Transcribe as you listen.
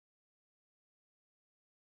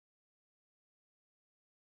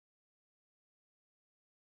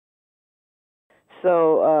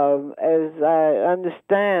So, as I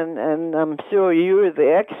understand, and I'm sure you're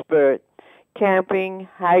the expert, camping,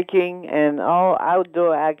 hiking, and all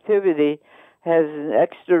outdoor activity has an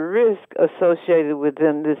extra risk associated with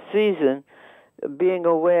them this season, being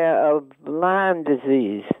aware of Lyme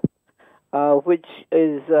disease, which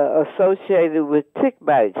is associated with tick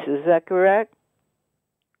bites. Is that correct?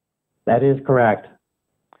 That is correct.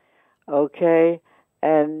 Okay.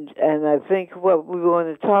 And I think what we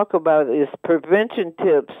want to talk about is prevention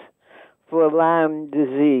tips for Lyme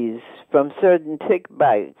disease from certain tick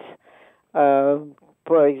bites.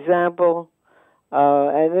 For example,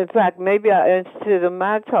 and in fact, maybe instead of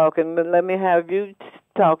my talking, but let me have you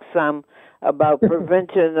talk some about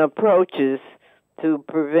prevention approaches to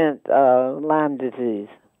prevent Lyme disease.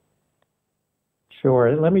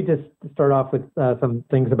 Sure. Let me just start off with some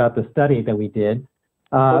things about the study that we did.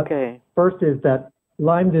 Okay. First is that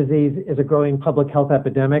Lyme disease is a growing public health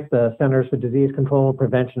epidemic. The Centers for Disease Control and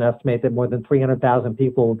Prevention estimate that more than 300,000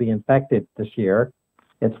 people will be infected this year.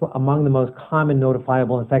 It's among the most common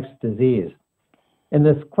notifiable infectious disease. In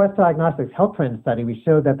this Quest Diagnostics Health Trend study, we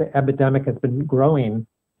showed that the epidemic has been growing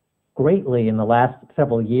greatly in the last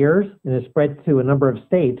several years and has spread to a number of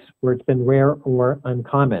states where it's been rare or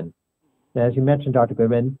uncommon. As you mentioned, Dr.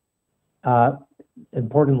 Goodwin,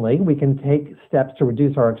 importantly, we can take steps to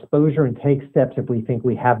reduce our exposure and take steps if we think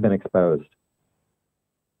we have been exposed.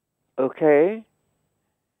 Okay.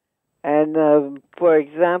 And for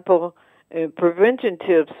example, prevention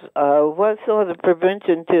tips, what sort of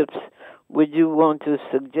prevention tips would you want to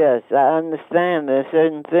suggest? I understand there are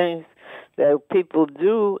certain things that people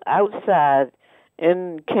do outside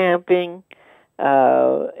in camping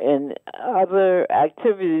and other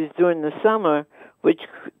activities during the summer, which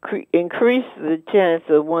increase the chance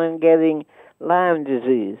of one getting Lyme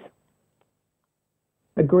disease.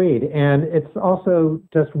 Agreed. And it's also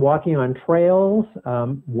just walking on trails,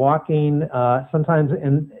 walking sometimes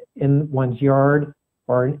in one's yard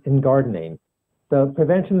or in gardening. The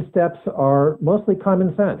prevention steps are mostly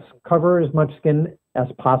common sense. Cover as much skin as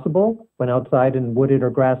possible when outside in wooded or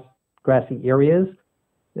grassy areas.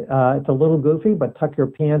 It's a little goofy, but tuck your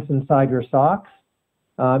pants inside your socks.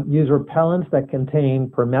 Use repellents that contain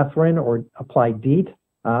permethrin or apply DEET.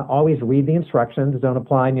 Always read the instructions. Don't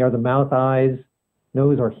apply near the mouth, eyes,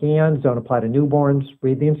 nose, or hands. Don't apply to newborns.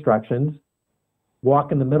 Read the instructions.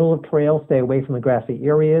 Walk in the middle of trails. Stay away from the grassy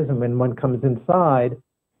areas. And when one comes inside,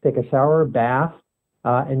 take a shower or bath,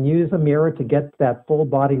 and use a mirror to get that full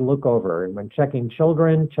body look over. And when checking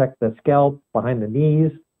children, check the scalp behind the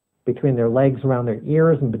knees, between their legs, around their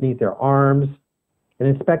ears, and beneath their arms. And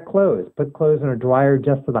inspect clothes. Put clothes in a dryer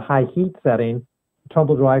just to the high heat setting,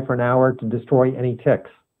 tumble dry for an hour to destroy any ticks.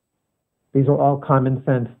 These are all common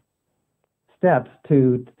sense steps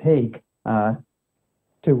to take to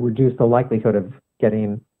reduce the likelihood of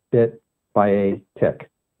getting bit by a tick.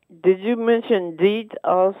 Did you mention DEET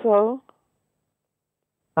also?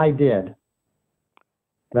 I did.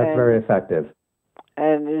 That's very effective.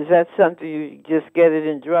 And is that something you just get it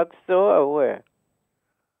in drugstore or where?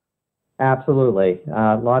 Absolutely.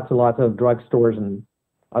 Lots and lots of drugstores and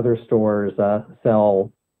other stores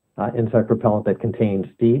sell insect repellent that contains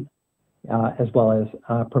DEET, as well as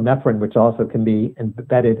permethrin, which also can be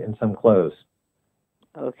embedded in some clothes.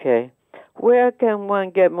 Okay. Where can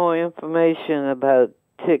one get more information about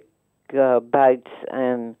tick bites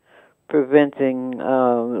and preventing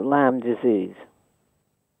Lyme disease?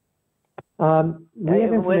 When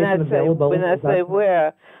I say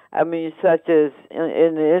where, I mean such as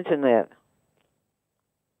in the internet.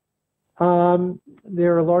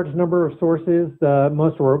 There are a large number of sources. The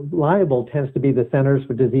most reliable tends to be the Centers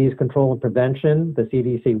for Disease Control and Prevention, the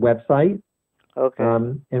CDC website. Okay.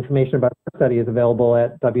 Information about the study is available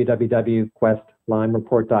at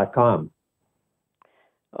www.questlymereport.com.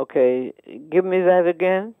 Okay. Give me that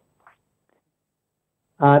again.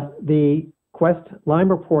 The Quest Lyme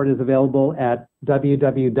Report is available at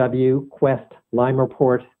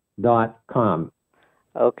www.questlymereport.com.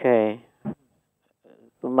 Okay.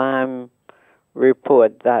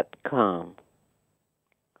 LymeReport.com.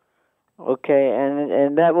 Okay,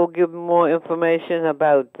 and that will give more information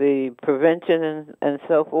about the prevention and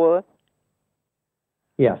so forth?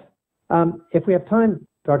 Yes. If we have time,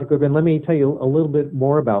 Dr. Goodwin, let me tell you a little bit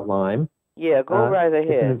more about Lyme. Yeah, go right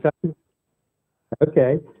ahead.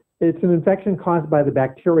 Okay. It's an infection caused by the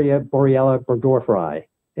bacteria Borrelia burgdorferi.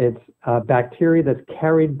 It's a bacteria that's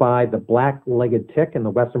carried by the black-legged tick in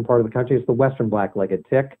the western part of the country. It's the western black-legged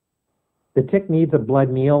tick. The tick needs a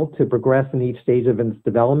blood meal to progress in each stage of its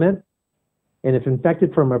development. And if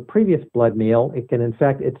infected from a previous blood meal, it can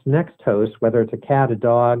infect its next host, whether it's a cat, a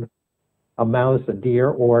dog, a mouse, a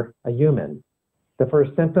deer, or a human. The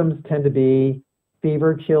first symptoms tend to be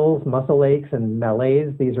fever, chills, muscle aches, and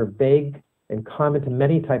malaise. These are vague and common to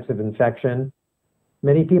many types of infection.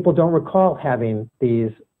 Many people don't recall having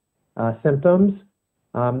these symptoms.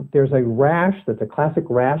 There's a rash, that's a classic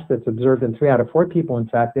rash that's observed in 3 out of 4 people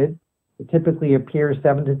infected. It typically appears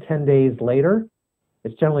 7 to 10 days later.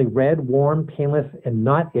 It's generally red, warm, painless, and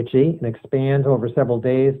not itchy, and expands over several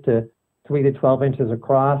days to 3 to 12 inches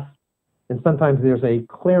across. And sometimes there's a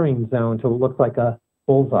clearing zone to look like a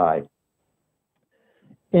bullseye.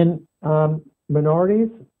 In minorities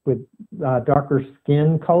with darker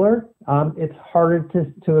skin color, it's harder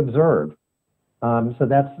to observe. So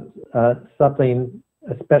that's something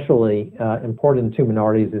especially important to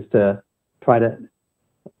minorities, is to try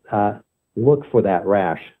to look for that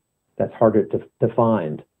rash that's harder to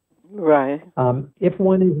find. Right. If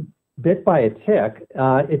one is bit by a tick,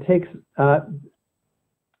 it takes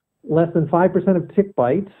less than 5% of tick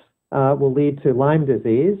bites will lead to Lyme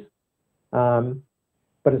disease.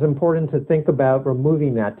 But it's important to think about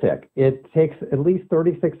removing that tick. It takes at least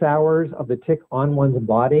 36 hours of the tick on one's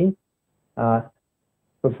body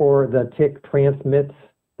before the tick transmits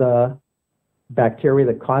the bacteria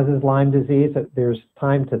that causes Lyme disease. There's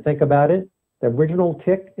time to think about it. The original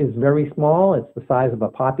tick is very small. It's the size of a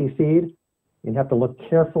poppy seed. You have to look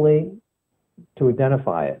carefully to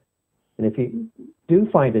identify it. And if you do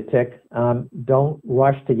find a tick, don't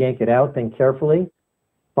rush to yank it out. Think carefully.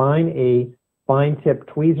 Find a fine-tipped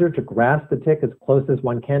tweezer to grasp the tick as close as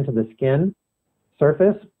one can to the skin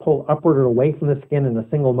surface. Pull upward or away from the skin in a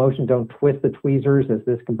single motion. Don't twist the tweezers, as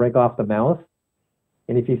this can break off the mouth.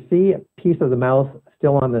 And if you see a piece of the mouth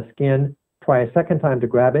still on the skin, try a second time to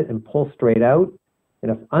grab it and pull straight out.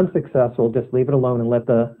 And if unsuccessful, just leave it alone and let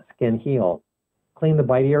the skin heal. Clean the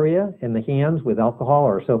bite area in the hands with alcohol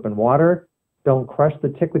or soap and water. Don't crush the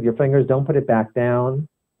tick with your fingers. Don't put it back down.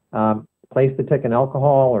 Place the tick in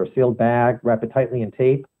alcohol or sealed bag, wrap it tightly in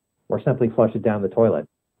tape, or simply flush it down the toilet.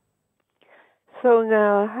 So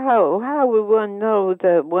now, how would one know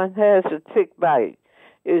that one has a tick bite?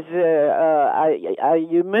 Is there,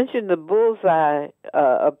 you mentioned the bullseye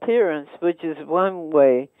appearance, which is one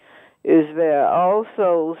way. Is there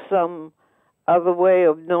also some other way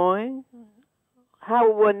of knowing? How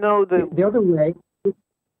would one know that? The other way,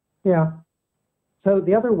 yeah. So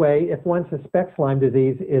the other way, if one suspects Lyme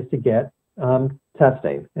disease, is to get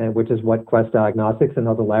testing, which is what Quest Diagnostics and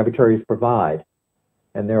other laboratories provide.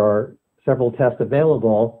 And there are several tests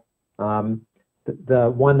available.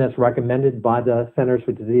 The one that's recommended by the Centers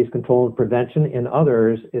for Disease Control and Prevention and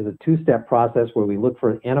others is a 2-step process where we look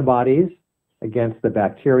for antibodies against the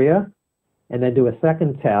bacteria and then do a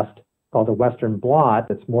second test called a Western blot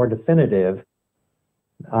that's more definitive,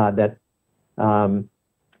 that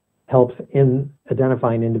helps in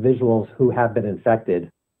identifying individuals who have been infected.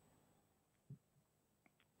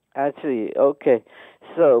 I see. Okay.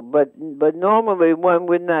 So, but normally one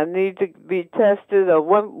would not need to be tested, or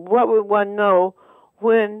what would one know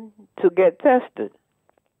when to get tested?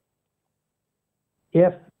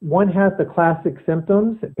 If one has the classic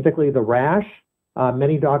symptoms, particularly the rash,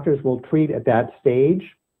 many doctors will treat at that stage.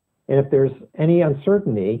 And if there's any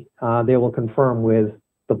uncertainty, they will confirm with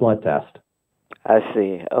the blood test. I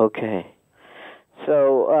see. Okay.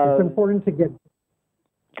 So it's important to get.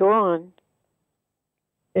 Go on.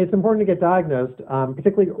 It's important to get diagnosed,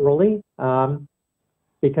 particularly early,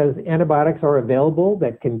 because antibiotics are available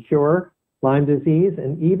that can cure Lyme disease.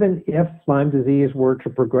 And even if Lyme disease were to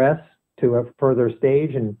progress to a further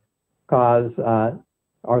stage and cause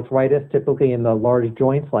arthritis, typically in the large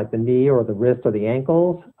joints like the knee or the wrist or the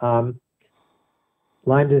ankles,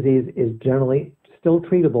 Lyme disease is generally still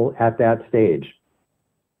treatable at that stage.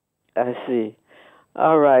 I see.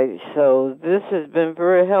 All right. So this has been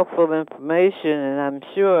very helpful information, and I'm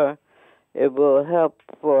sure it will help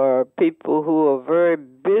for people who are very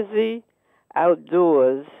busy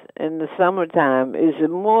outdoors in the summertime. Is it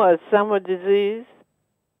more a summer disease?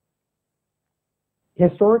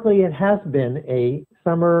 Historically, it has been a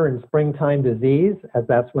summer and springtime disease, as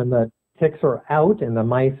that's when the ticks are out and the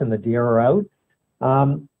mice and the deer are out.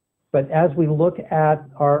 But as we look at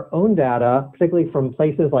our own data, particularly from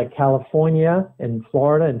places like California and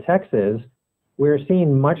Florida and Texas, we're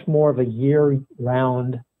seeing much more of a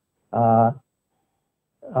year-round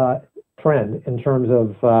trend in terms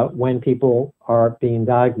of when people are being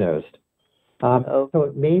diagnosed. So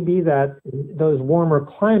it may be that those warmer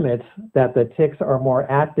climates that the ticks are more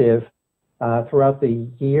active throughout the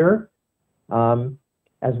year,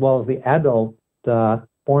 as well as the adult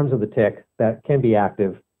forms of the tick that can be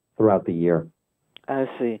active throughout the year. I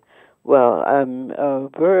see. Well, I'm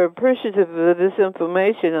very appreciative of this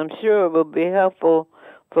information. I'm sure it will be helpful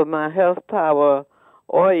for my Health Power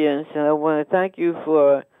audience, and I want to thank you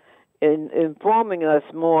for informing us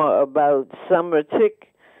more about summer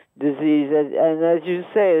tick disease. And as you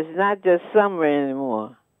say, it's not just summer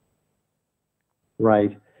anymore.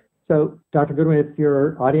 Right. So, Dr. Goodwin, if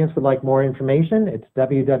your audience would like more information, it's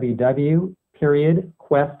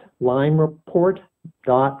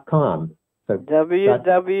www.questlymereport.com. So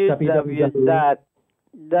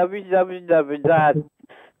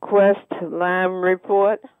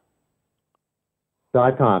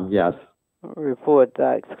www.questlymereport.com. Yes.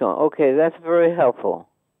 Report.com. Okay, that's very helpful.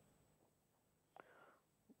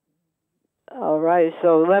 All right,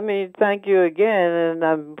 so let me thank you again, and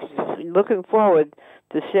I'm looking forward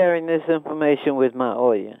to sharing this information with my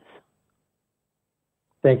audience.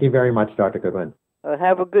 Thank you very much, Dr. Goodwin.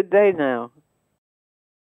 Have a good day now.